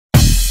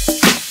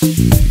Hey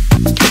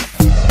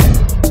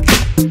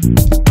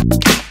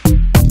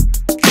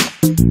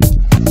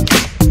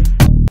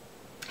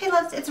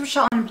loves, it's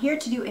Rochelle and I'm here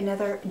to do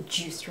another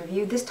juice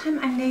review. This time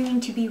I'm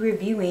going to be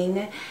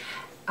reviewing,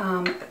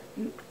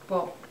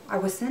 well, I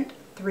was sent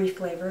 3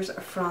 flavors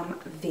from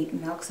Vape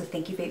Milk, so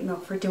thank you Vape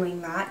Milk for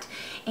doing that.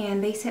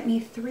 And they sent me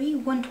 3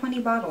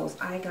 120 bottles.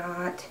 I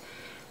got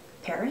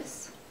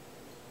Paris.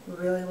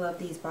 Really love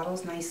these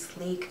bottles. Nice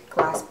sleek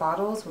glass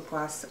bottles with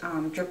glass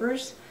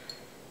drippers.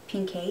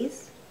 Pink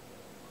Haze.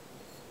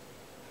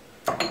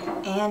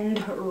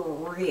 And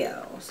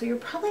Rio. So you're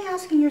probably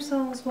asking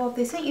yourselves, well, if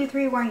they sent you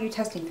 3, why aren't you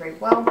testing 3?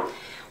 Well,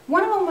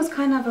 one of them was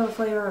kind of a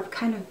flavor I've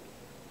kind of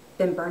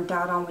been burnt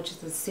out on, which is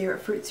the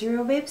fruit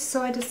cereal vapes.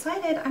 So I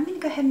decided I'm going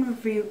to go ahead and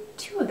review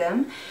 2 of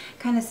them.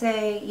 Kind of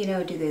say, you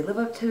know, do they live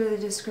up to the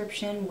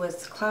description?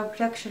 Was cloud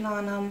protection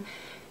on them?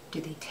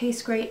 Do they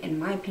taste great? In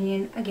my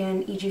opinion,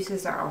 again,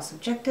 e-juices are all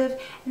subjective.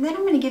 And then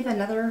I'm going to give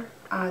another,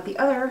 the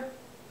other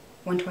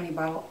 120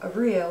 bottle of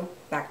Rio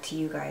back to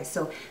you guys.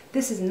 So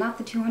this is not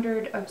the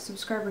 200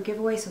 subscriber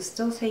giveaway, so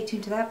still stay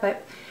tuned to that,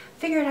 but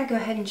figured I'd go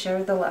ahead and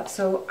share the love.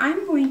 So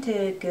I'm going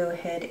to go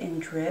ahead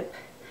and drip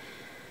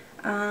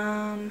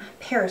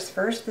Paris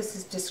first. This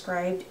is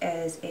described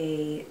as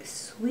a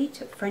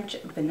sweet French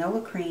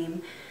vanilla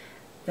cream,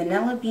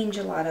 vanilla bean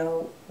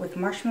gelato with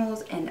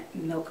marshmallows and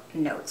milk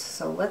notes.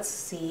 So let's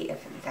see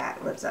if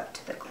that lives up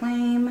to the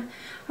claim.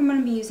 I'm going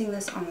to be using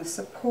this on the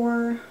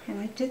Sapor, and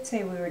I did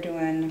say we were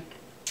doing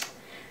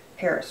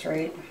Paris,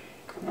 right?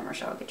 Come on,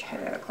 Marshall, get your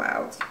head out of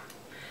clouds.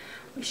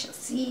 We shall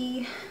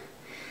see.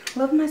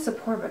 Love my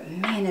Sapor, but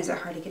man, is it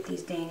hard to get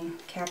these dang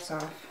caps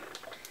off.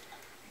 I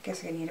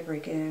guess I need to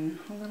break it in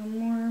a little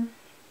more.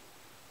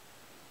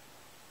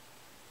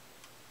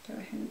 Go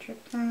ahead and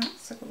drip that.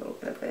 Suck a little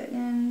bit of it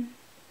in.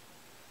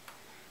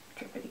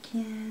 Drip it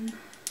again.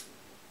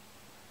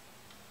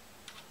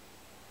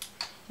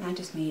 And I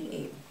just made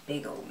a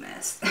big old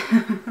mess.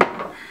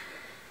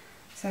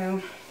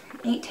 So,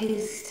 ain't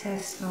taste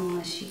test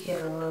unless you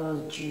get a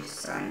little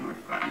juice on your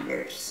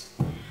fingers.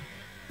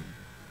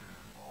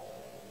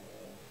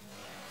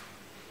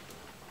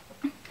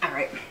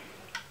 Alright.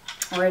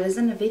 Or it is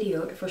in a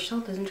video if Rochelle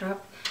doesn't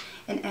drop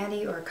an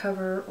addy or a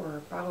cover or a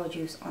bottle of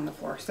juice on the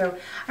floor. So,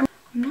 I'm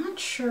not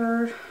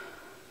sure.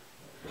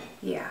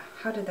 Yeah,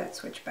 how did that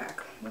switch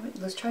back?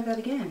 Let's try that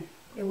again.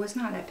 It was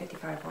not at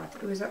 55 watts.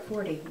 It was at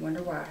 40.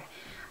 Wonder why.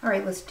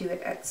 Alright, let's do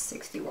it at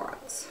 60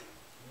 watts.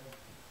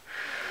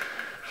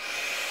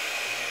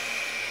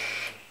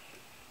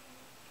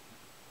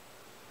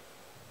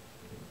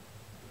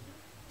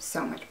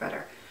 So much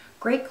better.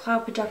 Great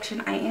cloud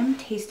protection. I am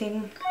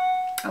tasting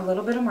a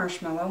little bit of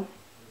marshmallow.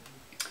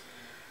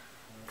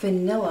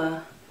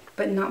 Vanilla,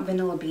 but not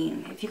vanilla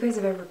bean. If you guys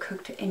have ever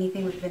cooked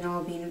anything with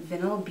vanilla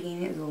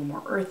bean is a little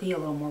more earthy, a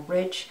little more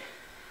rich,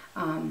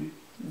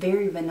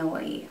 very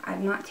vanilla-y.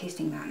 I'm not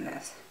tasting that in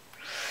this.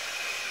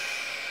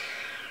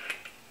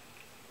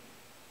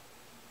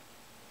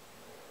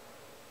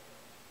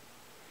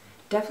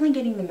 Definitely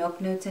getting the milk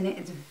notes in it.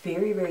 It's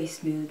very, very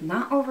smooth.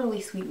 Not overly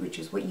sweet, which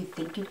is what you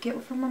think you'd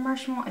get from a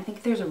marshmallow. I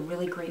think there's a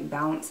really great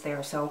balance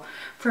there. So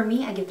for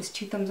me, I give this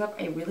 2 thumbs up.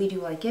 I really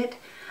do like it.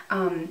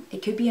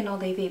 It could be an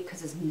all-day vape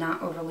because it's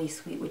not overly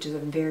sweet, which is a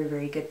very,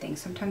 very good thing.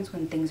 Sometimes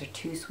when things are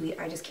too sweet,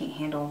 I just can't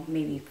handle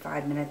maybe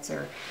 5 minutes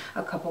or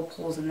a couple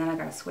pulls, and then I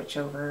gotta switch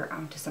over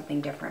to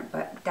something different.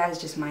 But that is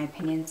just my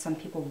opinion. Some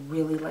people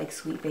really like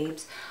sweet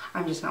vapes.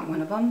 I'm just not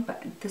one of them,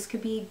 but this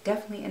could be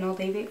definitely an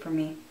all-day vape for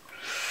me.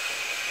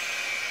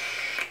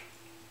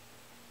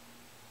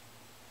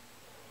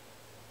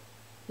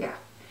 Yeah,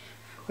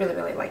 really,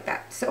 really like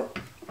that. So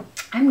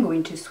I'm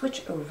going to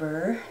switch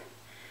over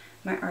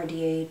my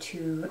RDA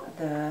to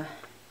the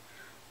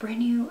brand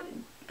new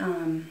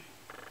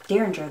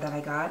Derringer that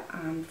I got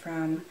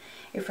from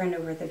a friend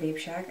over at the Vape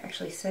Shack.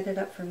 Actually set it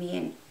up for me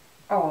in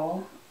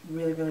all.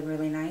 Really, really,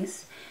 really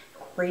nice.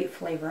 Great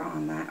flavor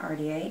on that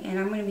RDA. And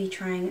I'm going to be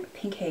trying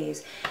Pink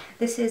Haze.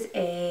 This is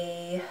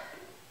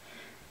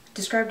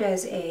described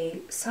as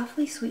a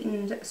softly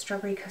sweetened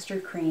strawberry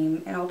custard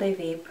cream, an all-day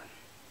vape.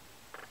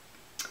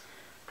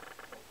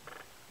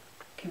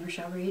 Can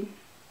Rochelle read?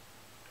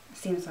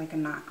 Seems like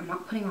I'm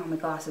not putting on my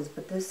glasses,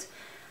 but this,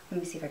 let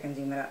me see if I can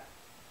zoom it up.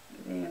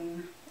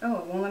 Oh,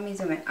 it won't let me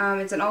zoom it.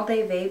 It's an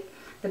all-day vape,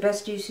 the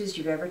best juices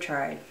you've ever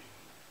tried.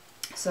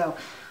 So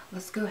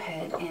let's go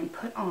ahead and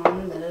put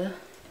on the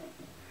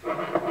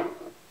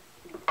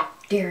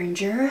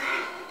Derringer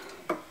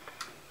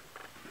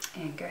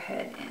and go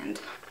ahead and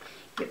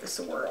give this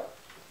a whirl.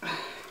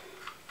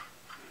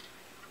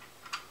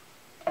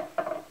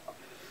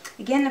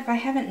 Again, if I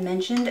haven't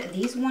mentioned,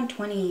 these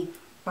 120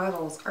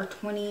 bottles are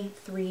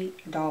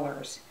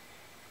 $23.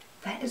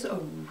 That is a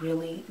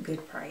really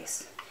good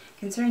price.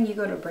 Considering you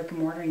go to a brick and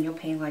mortar and you'll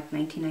pay like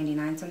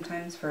 $19.99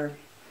 sometimes for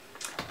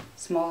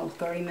small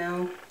 30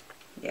 ml.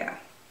 Yeah.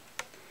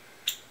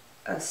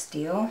 A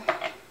steal.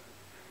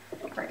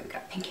 Alright, we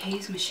got Pink Haze.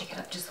 I'm going to shake it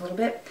up just a little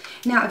bit.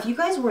 Now, if you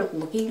guys were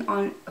looking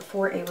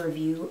for a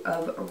review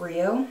of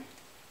Rio,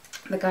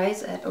 the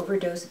guys at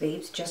Overdose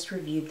Vapes just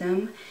reviewed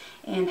them,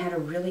 and had a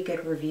really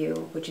good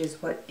review, which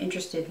is what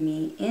interested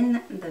me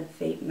in the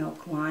vape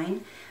milk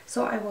line.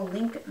 So I will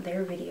link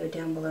their video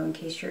down below in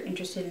case you're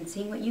interested in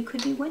seeing what you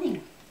could be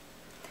winning.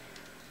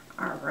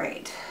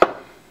 Alright,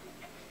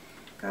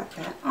 got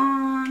that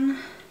on.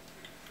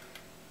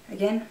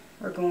 Again,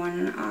 we're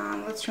going,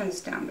 let's turn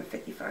this down to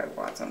 55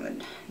 watts on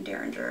the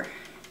Derringer.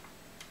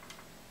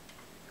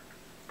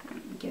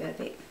 Give it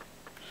a vape.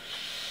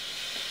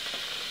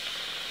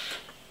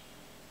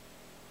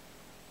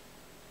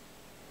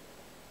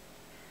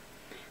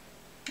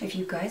 If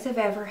you guys have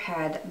ever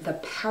had the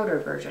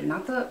powdered version,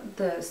 not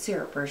the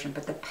syrup version,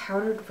 but the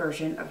powdered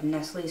version of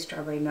Nestle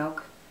strawberry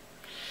milk,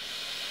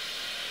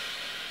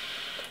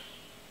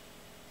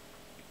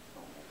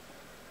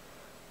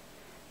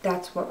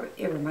 that's what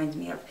it reminds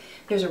me of.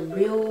 There's a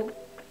real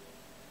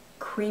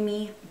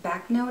creamy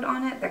back note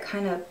on it that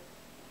kind of,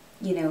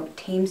 you know,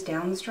 tames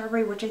down the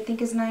strawberry, which I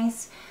think is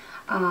nice.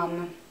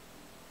 But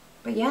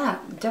yeah,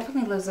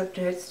 definitely lives up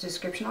to its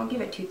description. I'll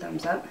give it 2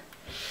 thumbs up.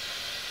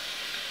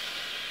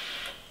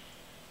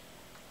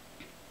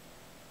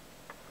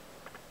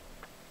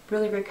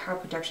 Really great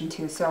cloud protection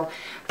too. So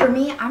for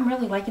me, I'm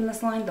really liking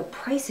this line. The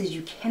prices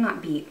you cannot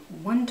beat.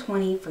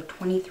 $120 for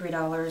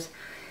 $23.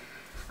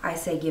 I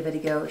say give it a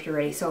go if you're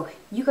ready. So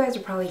you guys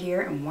are probably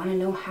here and want to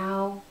know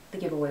how the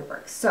giveaway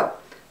works. So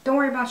don't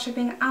worry about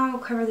shipping. I'll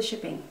cover the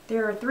shipping.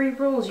 There are 3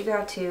 rules you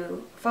got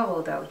to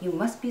follow though. You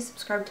must be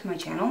subscribed to my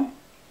channel.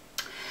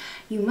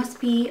 You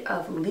must be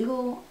of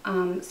legal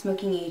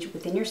smoking age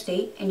within your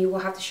state, and you will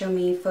have to show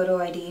me photo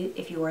ID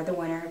if you are the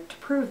winner to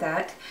prove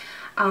that.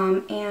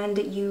 And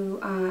you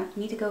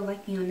need to go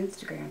like me on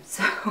Instagram.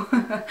 So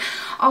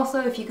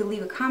also, if you could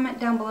leave a comment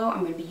down below,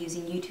 I'm going to be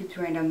using YouTube's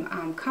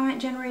random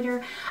comment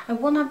generator. I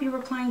will not be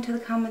replying to the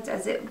comments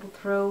as it will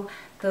throw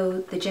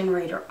the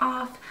generator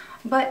off,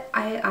 but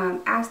I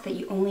ask that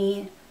you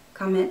only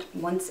comment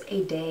once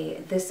a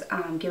day. This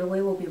giveaway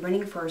will be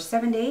running for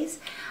 7 days.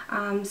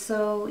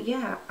 So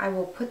yeah, I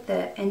will put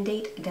the end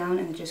date down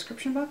in the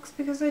description box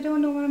because I don't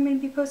know when I'm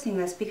going to be posting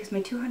this, because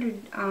my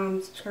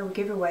 200 subscriber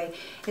giveaway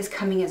is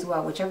coming as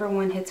well. Whichever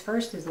one hits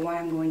first is the one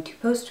I'm going to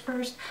post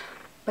first.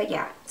 But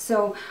yeah,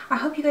 so I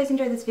hope you guys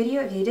enjoyed this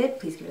video. If you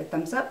did, please give it a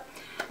thumbs up.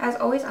 As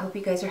always, I hope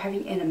you guys are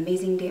having an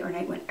amazing day or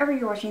night whenever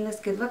you're watching this.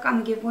 Good luck on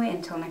the giveaway.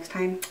 Until next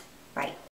time, bye.